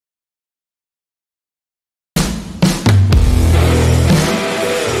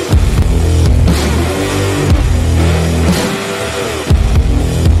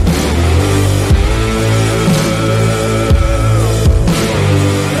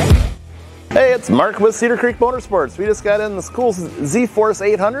Hey, it's Mark with Cedar Creek Motorsports. We just got in this cool ZForce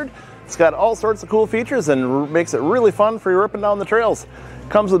 800. It's got all sorts of cool features and makes it really fun for you ripping down the trails.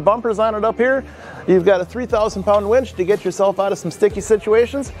 Comes with bumpers on it up here. You've got a 3,000-pound winch to get yourself out of some sticky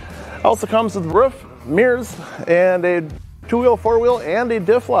situations. Also comes with roof, mirrors, and a two-wheel, four-wheel, and a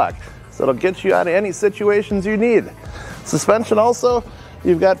diff lock. So it'll get you out of any situations you need. Suspension also,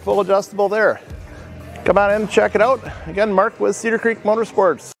 you've got full adjustable there. Come on in and check it out. Again, Mark with Cedar Creek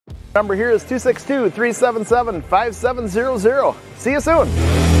Motorsports. Number here is 262-377-5700. See you soon.